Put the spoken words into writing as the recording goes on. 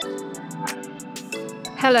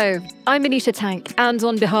Hello, I'm Anita Tank, and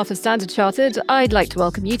on behalf of Standard Chartered, I'd like to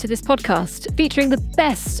welcome you to this podcast featuring the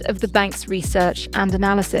best of the bank's research and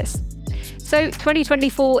analysis. So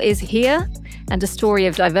 2024 is here, and a story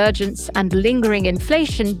of divergence and lingering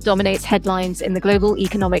inflation dominates headlines in the global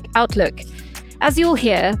economic outlook. As you'll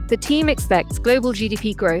hear, the team expects global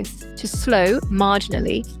GDP growth to slow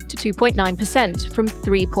marginally to 2.9% from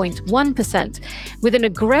 3.1%, with an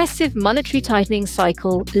aggressive monetary tightening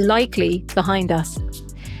cycle likely behind us.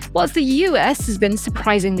 Whilst the US has been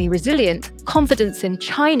surprisingly resilient, confidence in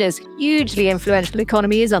China's hugely influential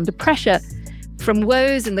economy is under pressure, from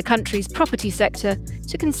woes in the country's property sector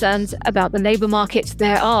to concerns about the labour market.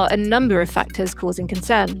 There are a number of factors causing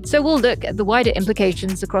concern. So we'll look at the wider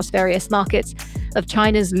implications across various markets of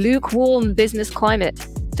China's lukewarm business climate.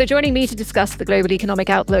 So joining me to discuss the global economic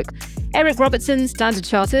outlook, Eric Robertsen, Standard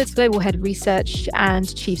Chartered, Global Head of Research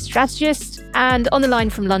and Chief Strategist. And on the line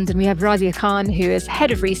from London, we have Razia Khan, who is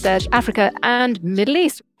Head of Research, Africa and Middle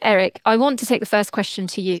East. Eric, I want to take the first question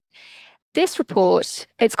to you. This report,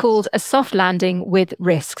 it's called A Soft Landing with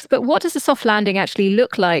Risks. But what does a soft landing actually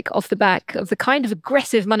look like off the back of the kind of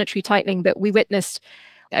aggressive monetary tightening that we witnessed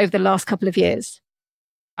over the last couple of years?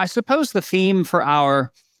 I suppose the theme for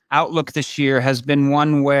our outlook this year has been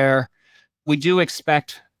one where we do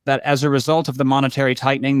expect that as a result of the monetary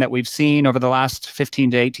tightening that we've seen over the last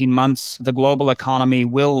 15 to 18 months, the global economy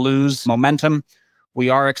will lose momentum. We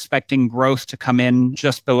are expecting growth to come in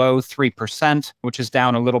just below 3%, which is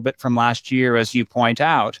down a little bit from last year, as you point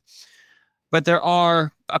out. But there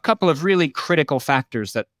are a couple of really critical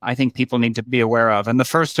factors that I think people need to be aware of. And the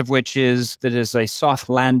first of which is that it is a soft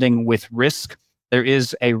landing with risk. There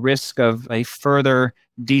is a risk of a further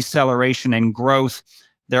deceleration in growth.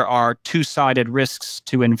 There are two-sided risks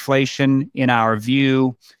to inflation in our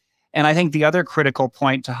view. And I think the other critical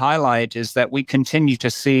point to highlight is that we continue to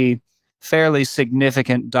see fairly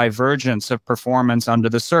significant divergence of performance under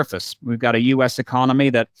the surface. We've got a US economy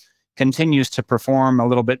that continues to perform a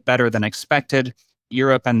little bit better than expected.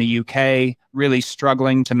 Europe and the UK really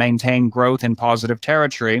struggling to maintain growth in positive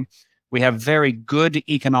territory. We have very good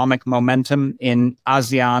economic momentum in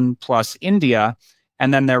ASEAN plus India.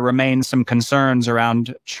 And then there remain some concerns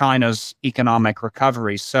around China's economic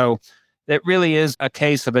recovery. So it really is a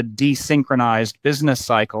case of a desynchronized business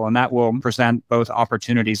cycle, and that will present both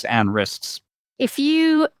opportunities and risks. If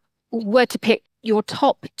you were to pick your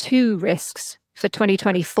top two risks for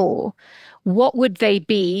 2024, what would they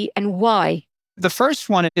be and why? The first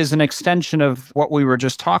one is an extension of what we were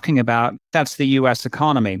just talking about. That's the US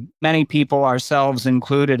economy. Many people, ourselves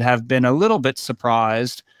included, have been a little bit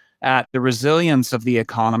surprised at the resilience of the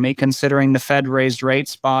economy, considering the Fed raised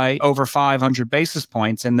rates by over 500 basis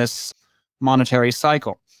points in this monetary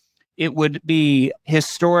cycle. It would be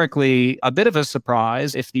historically a bit of a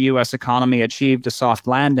surprise if the US economy achieved a soft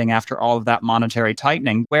landing after all of that monetary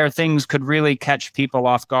tightening. Where things could really catch people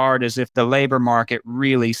off guard is if the labor market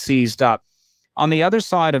really seized up. On the other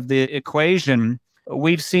side of the equation,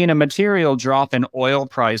 we've seen a material drop in oil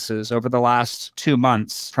prices over the last 2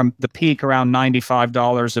 months from the peak around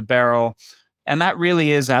 $95 a barrel. And that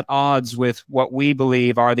really is at odds with what we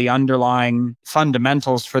believe are the underlying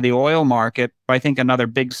fundamentals for the oil market. I think another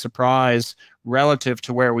big surprise relative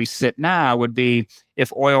to where we sit now would be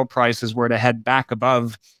if oil prices were to head back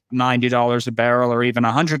above $90 a barrel or even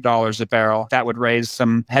 $100 a barrel. That would raise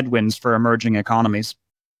some headwinds for emerging economies.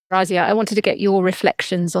 Razia, I wanted to get your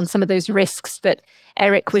reflections on some of those risks that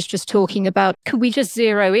Eric was just talking about. Could we just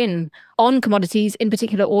zero in on commodities, in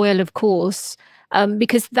particular oil, of course,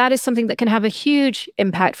 because that is something that can have a huge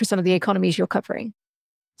impact for some of the economies you're covering?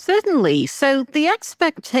 Certainly. So the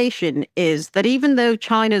expectation is that even though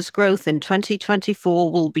China's growth in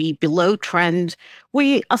 2024 will be below trend,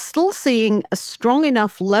 we are still seeing a strong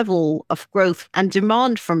enough level of growth and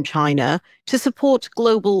demand from China to support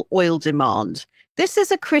global oil demand. This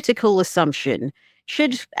is a critical assumption.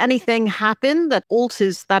 Should anything happen that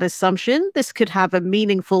alters that assumption, this could have a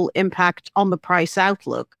meaningful impact on the price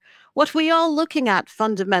outlook. What we are looking at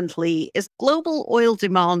fundamentally is global oil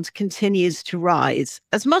demand continues to rise.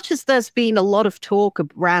 As much as there's been a lot of talk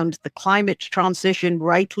around the climate transition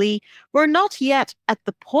rightly, we're not yet at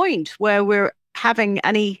the point where we're having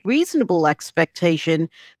any reasonable expectation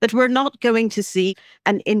that we're not going to see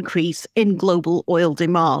an increase in global oil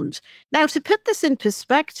demand. Now, to put this in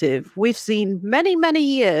perspective, we've seen many, many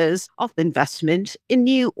years of investment in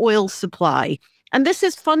new oil supply. And this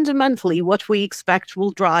is fundamentally what we expect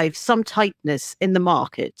will drive some tightness in the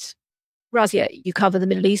market. Razia, you cover the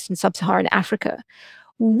Middle East and Sub-Saharan Africa.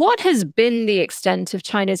 What has been the extent of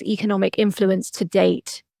China's economic influence to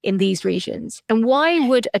date in these regions? And why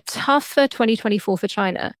would a tougher 2024 for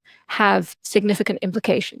China have significant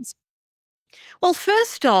implications? Well,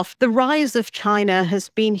 first off, the rise of China has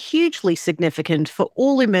been hugely significant for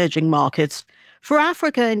all emerging markets. For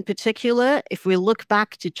Africa in particular, if we look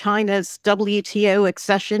back to China's WTO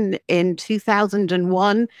accession in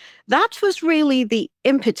 2001, that was really the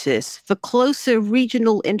impetus for closer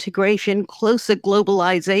regional integration, closer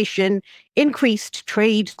globalization, increased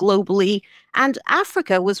trade globally. And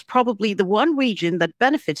Africa was probably the one region that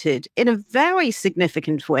benefited in a very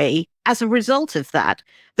significant way as a result of that.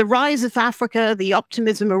 The rise of Africa, the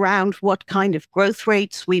optimism around what kind of growth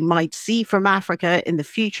rates we might see from Africa in the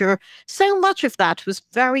future, so much of that was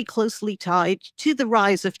very closely tied to the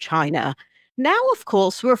rise of China. Now, of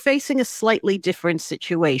course, we're facing a slightly different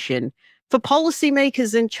situation. For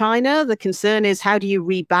policymakers in China, the concern is how do you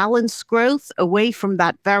rebalance growth away from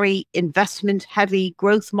that very investment heavy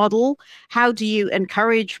growth model? How do you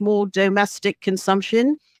encourage more domestic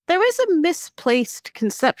consumption? There is a misplaced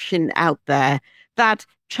conception out there that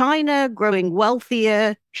China growing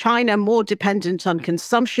wealthier, China more dependent on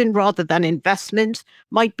consumption rather than investment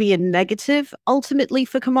might be a negative ultimately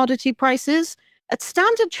for commodity prices. At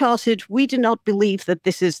Standard Chartered, we do not believe that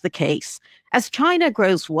this is the case. As China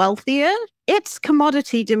grows wealthier, its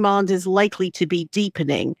commodity demand is likely to be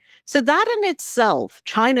deepening. So that in itself,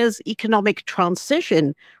 China's economic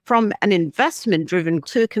transition from an investment-driven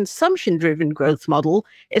to a consumption-driven growth model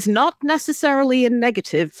is not necessarily a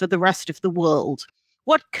negative for the rest of the world.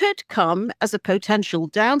 What could come as a potential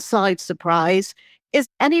downside surprise is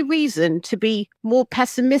any reason to be more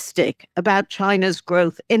pessimistic about China's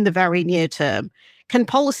growth in the very near term. Can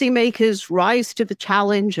policymakers rise to the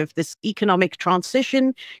challenge of this economic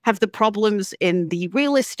transition? Have the problems in the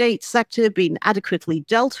real estate sector been adequately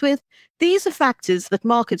dealt with? These are factors that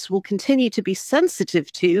markets will continue to be sensitive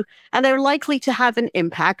to, and they're likely to have an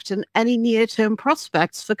impact on any near-term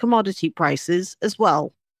prospects for commodity prices as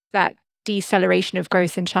well. That deceleration of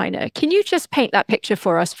growth in China. Can you just paint that picture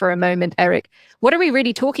for us for a moment, Eric? What are we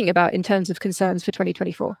really talking about in terms of concerns for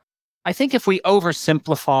 2024? I think if we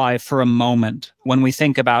oversimplify for a moment, when we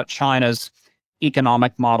think about China's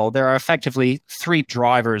economic model, there are effectively three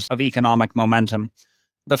drivers of economic momentum.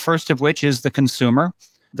 The first of which is the consumer.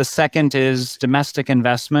 The second is domestic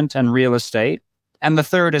investment and real estate. And the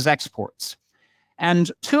third is exports.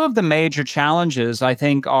 And two of the major challenges, I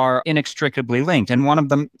think, are inextricably linked. And one of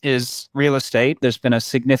them is real estate. There's been a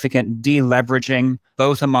significant deleveraging,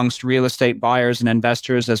 both amongst real estate buyers and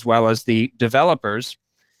investors, as well as the developers.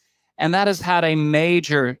 And that has had a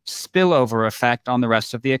major spillover effect on the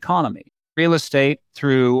rest of the economy. Real estate,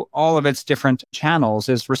 through all of its different channels,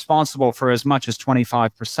 is responsible for as much as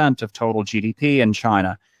 25% of total GDP in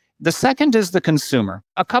China. The second is the consumer.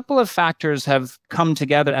 A couple of factors have come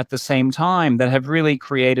together at the same time that have really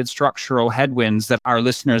created structural headwinds that our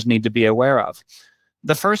listeners need to be aware of.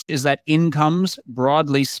 The first is that incomes,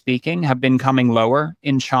 broadly speaking, have been coming lower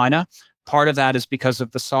in China. Part of that is because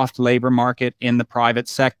of the soft labor market in the private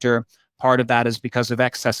sector. Part of that is because of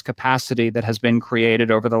excess capacity that has been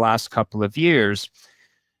created over the last couple of years.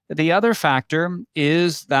 The other factor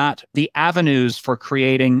is that the avenues for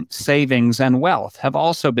creating savings and wealth have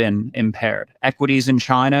also been impaired. Equities in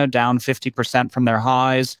China down 50% from their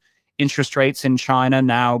highs, interest rates in China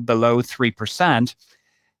now below 3%,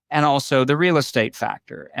 and also the real estate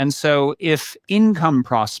factor. And so if income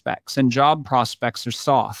prospects and job prospects are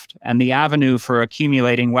soft and the avenue for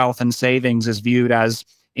accumulating wealth and savings is viewed as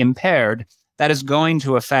impaired, that is going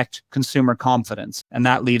to affect consumer confidence, and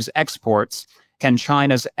that leaves exports. Can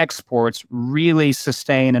China's exports really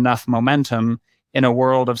sustain enough momentum in a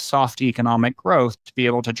world of soft economic growth to be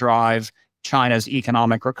able to drive China's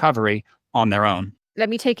economic recovery on their own? Let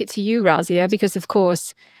me take it to you, Razia, because of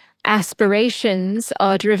course, aspirations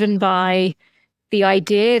are driven by the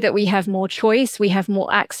idea that we have more choice, we have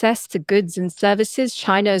more access to goods and services.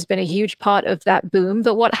 China has been a huge part of that boom.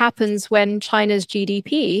 But what happens when China's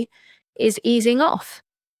GDP is easing off?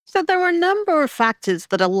 So there are a number of factors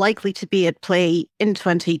that are likely to be at play in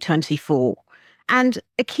 2024. And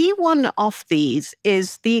a key one of these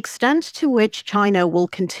is the extent to which China will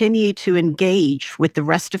continue to engage with the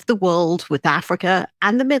rest of the world, with Africa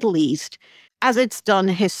and the Middle East, as it's done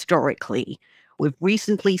historically. We've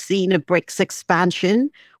recently seen a BRICS expansion.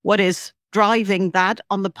 What is driving that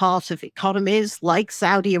on the part of economies like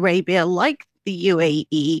Saudi Arabia, like the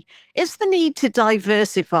UAE, is the need to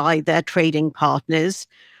diversify their trading partners.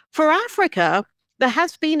 For Africa, there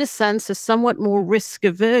has been a sense of somewhat more risk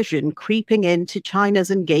aversion creeping into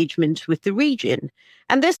China's engagement with the region.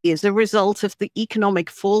 And this is a result of the economic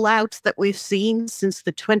fallout that we've seen since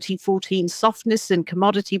the 2014 softness in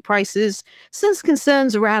commodity prices, since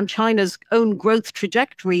concerns around China's own growth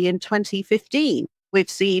trajectory in 2015. We've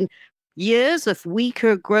seen years of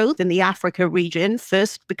weaker growth in the Africa region,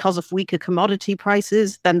 first because of weaker commodity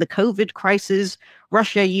prices, then the COVID crisis,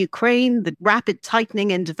 Russia, Ukraine, the rapid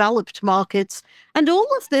tightening in developed markets. And all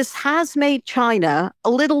of this has made China a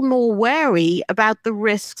little more wary about the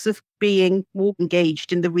risks of being more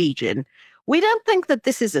engaged in the region. We don't think that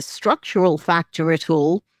this is a structural factor at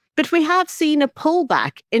all, but we have seen a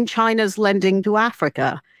pullback in China's lending to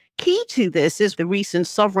Africa. Key to this is the recent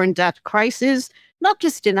sovereign debt crisis, not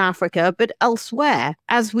just in Africa, but elsewhere.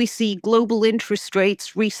 As we see global interest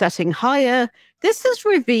rates resetting higher, this has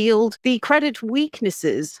revealed the credit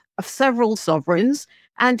weaknesses of several sovereigns,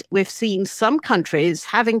 and we've seen some countries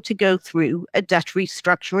having to go through a debt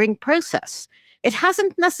restructuring process. It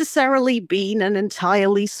hasn't necessarily been an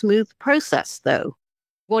entirely smooth process, though.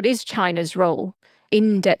 What is China's role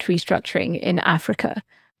in debt restructuring in Africa?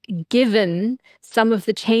 Given some of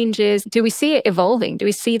the changes, do we see it evolving? Do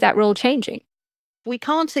we see that role changing? We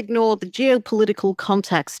can't ignore the geopolitical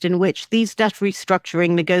context in which these debt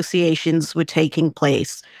restructuring negotiations were taking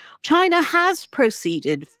place. China has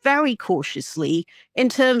proceeded very cautiously in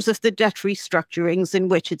terms of the debt restructurings in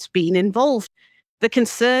which it's been involved. The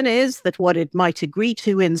concern is that what it might agree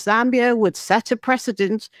to in Zambia would set a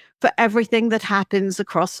precedent for everything that happens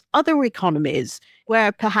across other economies,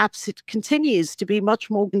 where perhaps it continues to be much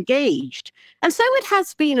more engaged. And so it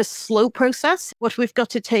has been a slow process. What we've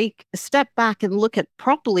got to take a step back and look at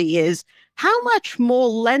properly is how much more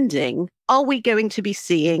lending are we going to be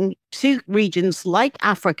seeing to regions like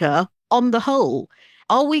Africa on the whole?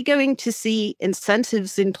 Are we going to see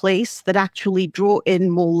incentives in place that actually draw in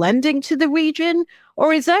more lending to the region?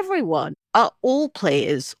 Or is everyone, are all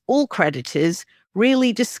players, all creditors,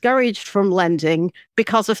 really discouraged from lending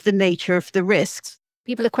because of the nature of the risks?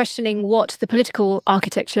 People are questioning what the political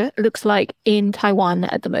architecture looks like in Taiwan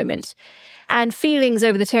at the moment. And feelings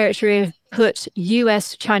over the territory have put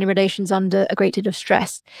US-China relations under a great deal of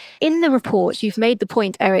stress. In the report, you've made the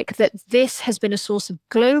point, Eric, that this has been a source of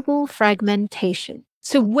global fragmentation.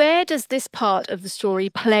 So where does this part of the story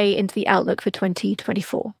play into the outlook for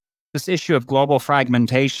 2024? This issue of global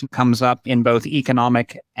fragmentation comes up in both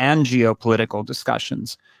economic and geopolitical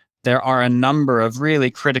discussions. There are a number of really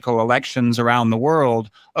critical elections around the world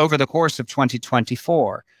over the course of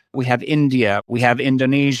 2024. We have India, we have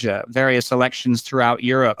Indonesia, various elections throughout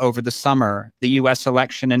Europe over the summer, the US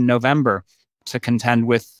election in November to contend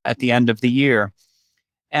with at the end of the year.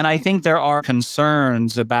 And I think there are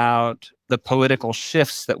concerns about the political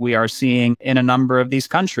shifts that we are seeing in a number of these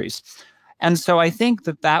countries. And so I think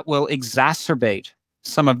that that will exacerbate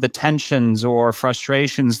some of the tensions or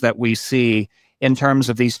frustrations that we see in terms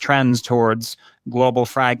of these trends towards global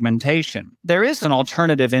fragmentation. There is an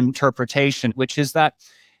alternative interpretation, which is that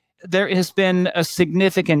there has been a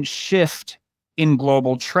significant shift in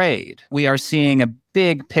global trade. We are seeing a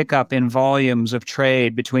big pickup in volumes of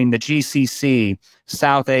trade between the GCC,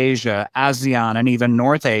 South Asia, ASEAN, and even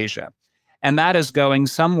North Asia. And that is going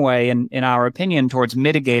some way, in our opinion, towards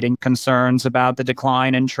mitigating concerns about the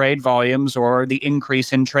decline in trade volumes or the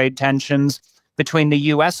increase in trade tensions between the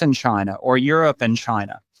US and China or Europe and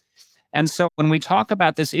China. And so when we talk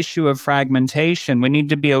about this issue of fragmentation, we need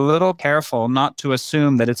to be a little careful not to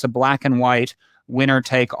assume that it's a black and white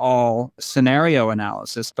winner-take-all scenario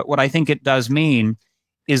analysis. But what I think it does mean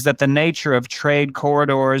is that the nature of trade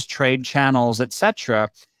corridors, trade channels, etc.,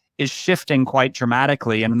 is shifting quite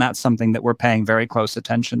dramatically, and that's something that we're paying very close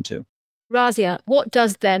attention to. Razia, what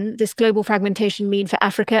does then this global fragmentation mean for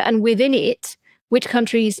Africa? And within it, which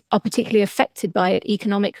countries are particularly affected by it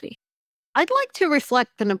economically? I'd like to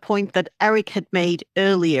reflect on a point that Eric had made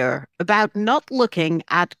earlier about not looking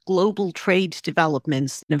at global trade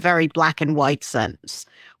developments in a very black and white sense.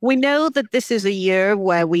 We know that this is a year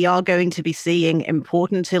where we are going to be seeing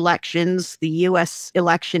important elections, the US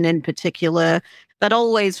election in particular, that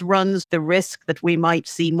always runs the risk that we might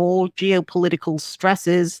see more geopolitical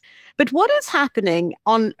stresses. But what is happening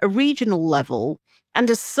on a regional level and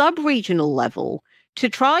a sub-regional level to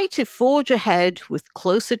try to forge ahead with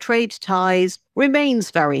closer trade ties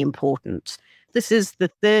remains very important. This is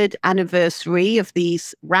the third anniversary of the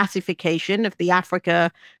ratification of the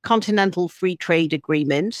Africa Continental Free Trade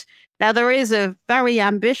Agreement. Now, there is a very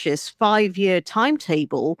ambitious 5-year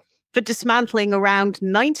timetable, for dismantling around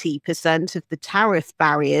 90% of the tariff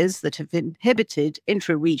barriers that have inhibited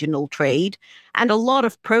intra-regional trade, and a lot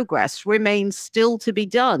of progress remains still to be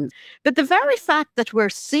done. But the very fact that we're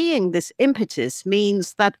seeing this impetus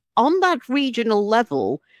means that on that regional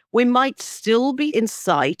level, we might still be in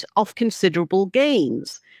sight of considerable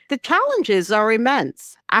gains. The challenges are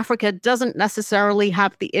immense. Africa doesn't necessarily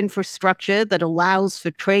have the infrastructure that allows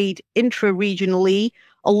for trade intra-regionally.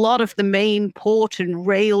 A lot of the main port and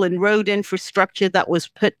rail and road infrastructure that was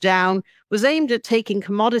put down was aimed at taking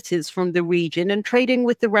commodities from the region and trading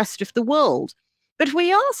with the rest of the world. But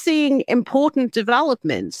we are seeing important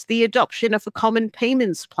developments, the adoption of a common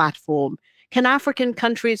payments platform. Can African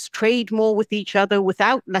countries trade more with each other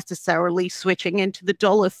without necessarily switching into the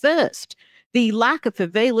dollar first? The lack of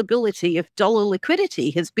availability of dollar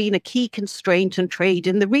liquidity has been a key constraint on trade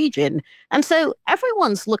in the region. And so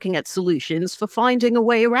everyone's looking at solutions for finding a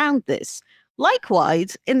way around this.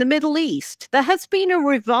 Likewise, in the Middle East, there has been a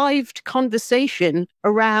revived conversation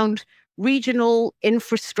around regional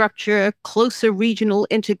infrastructure, closer regional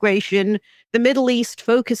integration, the Middle East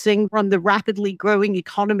focusing on the rapidly growing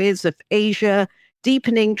economies of Asia,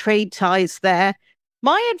 deepening trade ties there.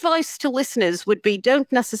 My advice to listeners would be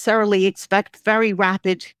don't necessarily expect very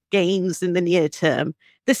rapid gains in the near term.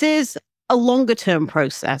 This is a longer term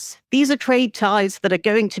process. These are trade ties that are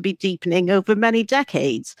going to be deepening over many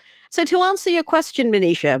decades. So to answer your question,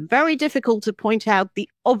 Manisha, very difficult to point out the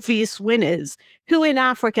obvious winners. Who in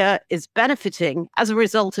Africa is benefiting as a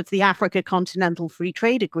result of the Africa Continental Free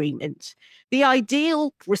Trade Agreement? The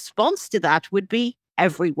ideal response to that would be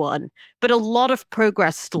everyone, but a lot of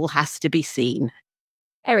progress still has to be seen.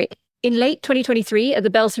 Eric, in late 2023 at the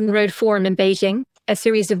Belt and Road Forum in Beijing, a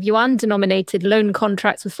series of yuan-denominated loan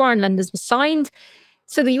contracts with foreign lenders was signed.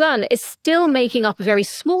 So the yuan is still making up a very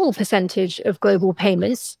small percentage of global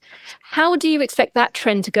payments. How do you expect that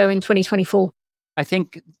trend to go in 2024? I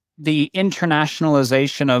think the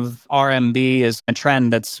internationalization of RMB is a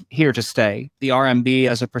trend that's here to stay. The RMB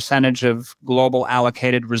as a percentage of global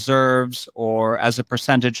allocated reserves or as a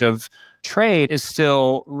percentage of trade is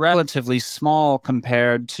still relatively small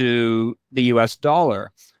compared to the US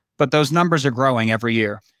dollar. But those numbers are growing every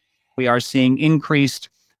year. We are seeing increased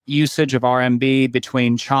usage of RMB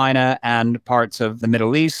between China and parts of the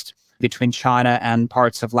Middle East, between China and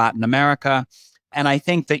parts of Latin America. And I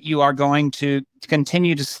think that you are going to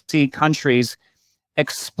continue to see countries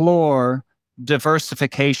explore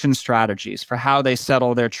diversification strategies for how they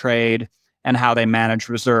settle their trade and how they manage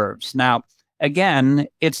reserves. Now, again,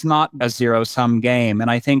 it's not a zero-sum game.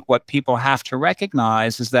 And I think what people have to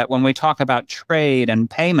recognize is that when we talk about trade and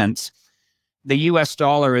payments, the US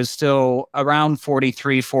dollar is still around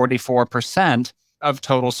 43, 44% of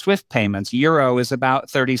total SWIFT payments. Euro is about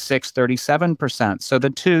 36, 37%. So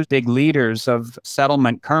the two big leaders of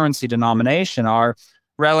settlement currency denomination are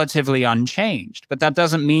relatively unchanged. But that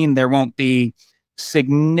doesn't mean there won't be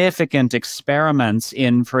significant experiments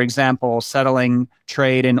in, for example, settling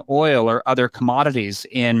trade in oil or other commodities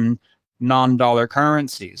in non-dollar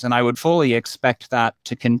currencies. And I would fully expect that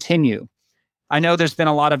to continue. I know there's been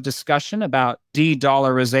a lot of discussion about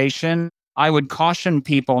de-dollarization. I would caution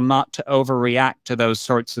people not to overreact to those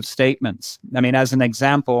sorts of statements. I mean, as an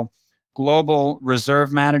example, global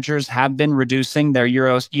reserve managers have been reducing their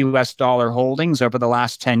US dollar holdings over the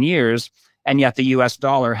last 10 years, and yet the US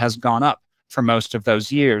dollar has gone up for most of those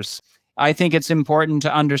years. I think it's important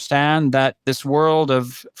to understand that this world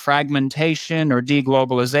of fragmentation or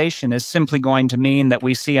deglobalization is simply going to mean that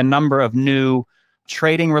we see a number of new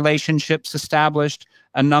trading relationships established,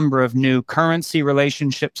 a number of new currency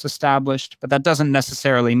relationships established, but that doesn't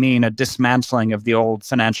necessarily mean a dismantling of the old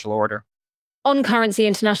financial order. On currency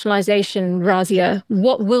internationalization, Razia,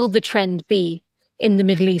 what will the trend be in the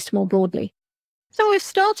Middle East more broadly? So we've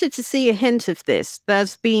started to see a hint of this.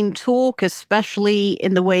 There's been talk, especially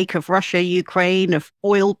in the wake of Russia, Ukraine, of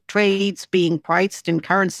oil trades being priced in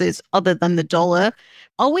currencies other than the dollar.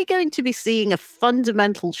 Are we going to be seeing a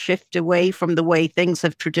fundamental shift away from the way things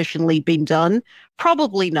have traditionally been done?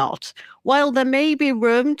 Probably not. While there may be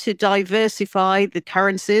room to diversify the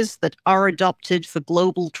currencies that are adopted for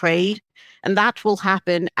global trade, and that will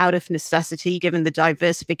happen out of necessity given the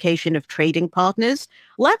diversification of trading partners,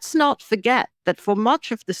 let's not forget that for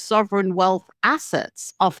much of the sovereign wealth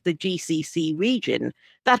assets of the GCC region,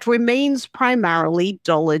 that remains primarily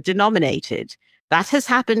dollar denominated. That has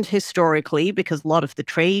happened historically because a lot of the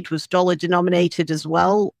trade was dollar denominated as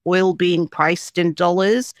well, oil being priced in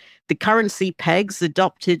dollars, the currency pegs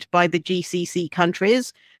adopted by the GCC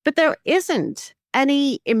countries, but there isn't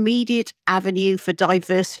any immediate avenue for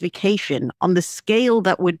diversification on the scale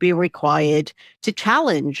that would be required to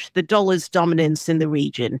challenge the dollar's dominance in the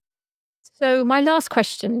region. So my last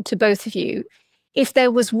question to both of you, if there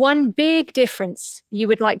was one big difference you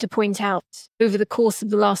would like to point out over the course of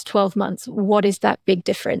the last 12 months, what is that big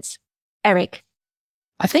difference? Eric?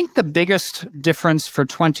 I think the biggest difference for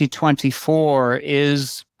 2024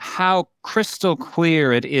 is how crystal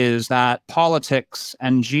clear it is that politics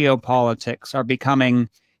and geopolitics are becoming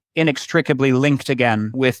inextricably linked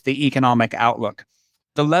again with the economic outlook.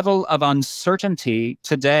 The level of uncertainty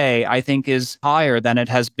today, I think, is higher than it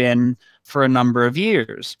has been for a number of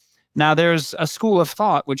years. Now, there's a school of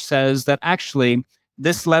thought which says that actually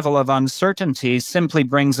this level of uncertainty simply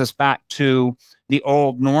brings us back to the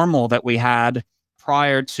old normal that we had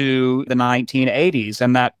prior to the 1980s,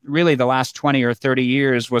 and that really the last 20 or 30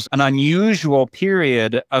 years was an unusual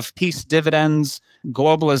period of peace dividends,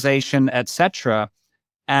 globalization, etc.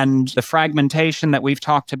 And the fragmentation that we've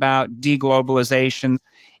talked about, deglobalization,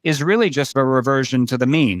 is really just a reversion to the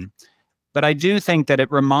mean. But I do think that it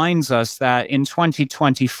reminds us that in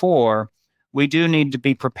 2024, we do need to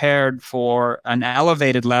be prepared for an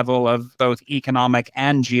elevated level of both economic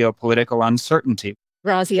and geopolitical uncertainty.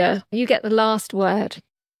 Razia, you get the last word.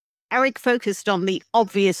 Eric focused on the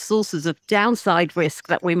obvious sources of downside risk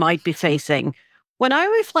that we might be facing. When I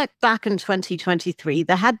reflect back in 2023,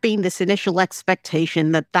 there had been this initial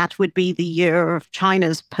expectation that that would be the year of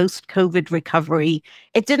China's post-COVID recovery.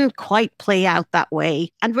 It didn't quite play out that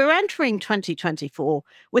way. And we're entering 2024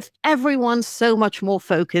 with everyone so much more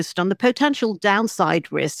focused on the potential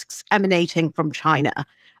downside risks emanating from China.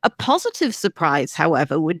 A positive surprise,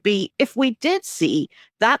 however, would be if we did see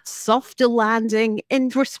that softer landing in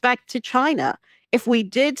respect to China. If we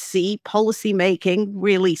did see policymaking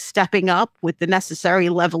really stepping up with the necessary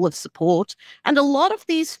level of support, and a lot of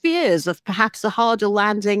these fears of perhaps a harder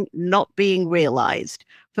landing not being realized.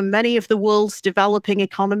 For many of the world's developing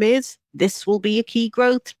economies, this will be a key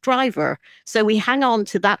growth driver. So we hang on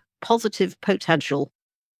to that positive potential.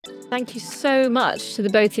 Thank you so much to the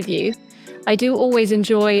both of you. I do always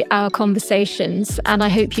enjoy our conversations, and I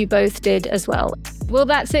hope you both did as well. Well,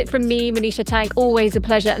 that's it from me, Manisha Tank. Always a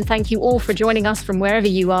pleasure, and thank you all for joining us from wherever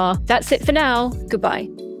you are. That's it for now. Goodbye.